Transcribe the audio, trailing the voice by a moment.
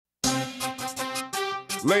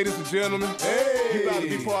Ladies and gentlemen, you about to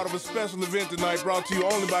be part of a special event tonight brought to you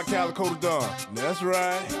only by Calico the Don. That's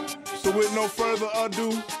right. So with no further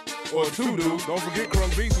ado, or to-do, don't forget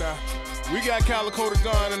Crunk Beats now. We got Calico the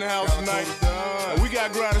Don in the house tonight. And we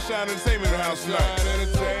got Grind and Shine Entertainment in the house tonight.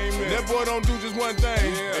 That boy don't do just one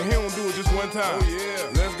thing, and he don't do it just one time.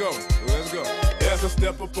 Let's go, let's go. As I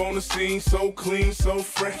step up on the scene, so clean, so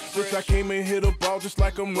fresh. Since I came and hit a ball just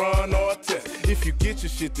like I'm Ron Artest. If you get your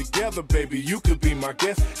shit together, baby, you could be my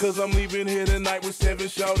guest. Cause I'm leaving here tonight with 7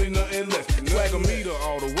 shawty, nothing less. Swag a meter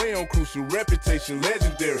all the way on crucial, reputation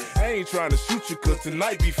legendary. I ain't trying to shoot you cause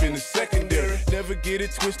tonight beefing is secondary. Never get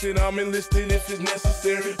it twisted, I'm enlisted if it's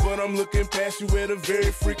necessary. But I'm looking past you at a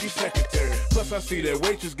very freaky secretary. Plus I see that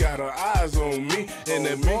waitress got her eyes on me. And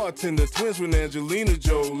that bartender twins with Angelina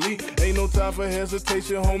Jolie. Ain't no time for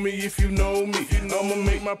hesitation, homie, if you know me. I'ma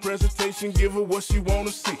make my presentation, give her what she wanna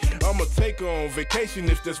see. I'ma take her on vacation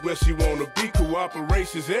if that's where she wanna be.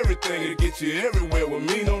 Cooperation's everything to get you everywhere with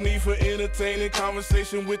me. No need for entertaining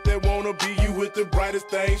conversation with that wanna be. You with the brightest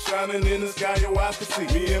thing shining in the sky your eyes can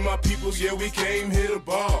see. Me and my peoples, yeah, we came hit a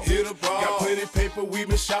ball. Got plenty paper, we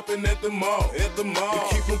been shopping at the mall.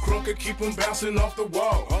 To keep them crunk, keep them bouncing off the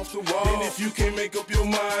wall. And if you can't make up your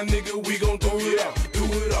mind, nigga, we gon' do it all. Do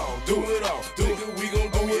it all, do it all. Nigga, we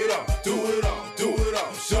gon' do it all. Do it all, do it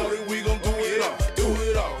all. Shorty, we gon' do it all. Do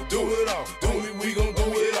it all, do it all. Homie, we gon' do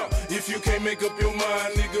it all. If you can't make up your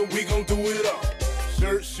mind, nigga, we gon' do it all.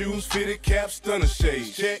 Shirt, shoes, fitted cap, stunner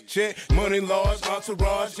shades. Check, money large,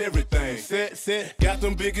 entourage, everything. Set, got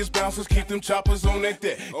them biggest bouncers, keep them choppers on that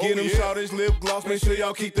deck. Get them shawty's lip gloss, make sure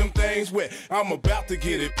y'all keep them things wet. I'm about to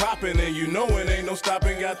get it poppin', and you know it ain't no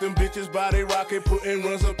stopping. Got them bitches body rockin', putting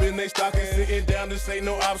runs up in they stocking. Sitting down, this ain't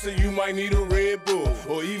no option, you might need a Red Bull.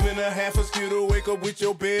 Or even a half a Skittle, wake up with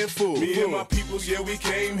your bed full. Me and my peoples, yeah, we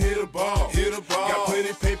came hit a ball. Got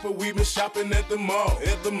plenty paper, we been shopping at the mall.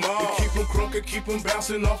 To keep them crunk, keep them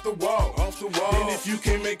bouncing off the wall. And if you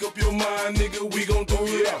can't make up your mind, nigga, we gon' do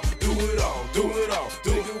it all. Do it all, do it all.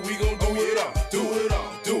 Nigga, we gon' do it all. Do it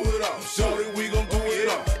all, do it all. Shorty, we gon' do it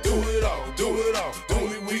all. Do it all, do it all.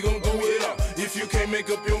 Homie, we gon' do it all. If you can't make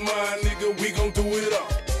up your mind, nigga, we gon' do it all.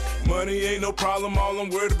 Money ain't no problem, all I'm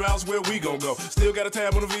worried about is where we gon' go. Still got a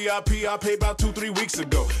tab on the VIP, I paid about 2-3 weeks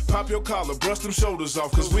ago. Pop your collar, brush them shoulders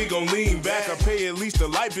off, cause we gon' lean back. I pay at least a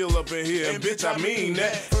light bill up in here, and bitch, I mean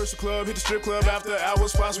that. First club, hit the strip club, after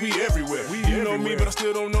hours spots, we everywhere. You know me, but I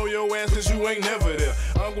still don't know your ass, cause you ain't never there.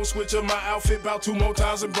 I'm gon' switch up my outfit about 2 more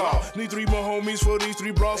times and ball. Need 3 more homies for these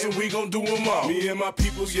 3 bras, and we gon' do them all. Me and my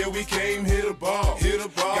peoples, yeah, we came hit a ball.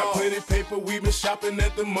 Got plenty paper, we been shopping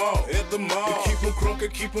at the mall. To keep them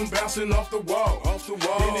crunk, keep them bouncing off the wall.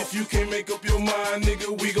 And if you can't make up your mind,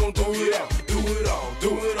 nigga, we gon' do it all. Do it all, do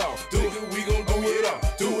it all. Nigga, we gon' do it all.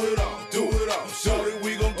 Do it all, do it all. Shorty,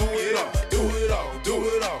 we gon' do it all. Do it all, do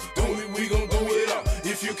it all. Homie, we gon' do it all.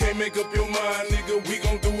 If you can't make up your mind, nigga, we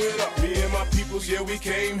gon' do it all. Me and my peoples, yeah, we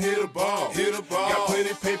came hit a ball. Got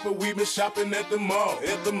plenty paper, we been shopping at the mall.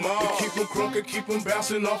 To keep them crunk, keep them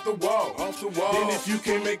bouncing off the wall. And if you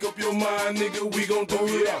can't make up your mind, nigga, we gon' do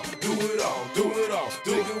it all. Do it all, do it all.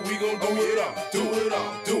 Nigga, we gon' do it all. Do it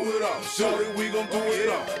all, do it all. Shorty, we gon' do it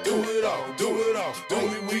all. Do it all, do it all.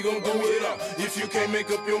 Homie, we gon' do it all. If you can't make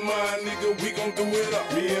up your mind, nigga, we gon' do it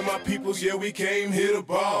all. Me and my peoples, yeah, we came hit a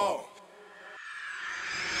ball.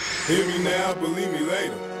 Hear me now, believe me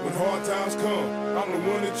later. When hard times come, I'm the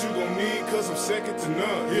one that you gon' need, cause I'm second to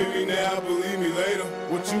none. Hear me now, believe me later.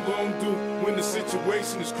 What you gon' do when the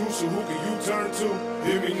situation is crucial? Who can you turn to?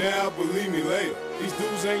 Hear me now, believe me later. These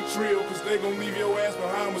dudes ain't trill, cause they gon' leave your ass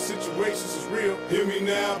behind when situations is real. Hear me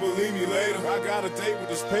now, believe me later. I got a date with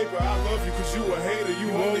this paper, I love you cause you a hater.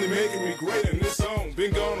 You only making me greater, and this song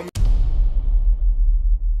been gone a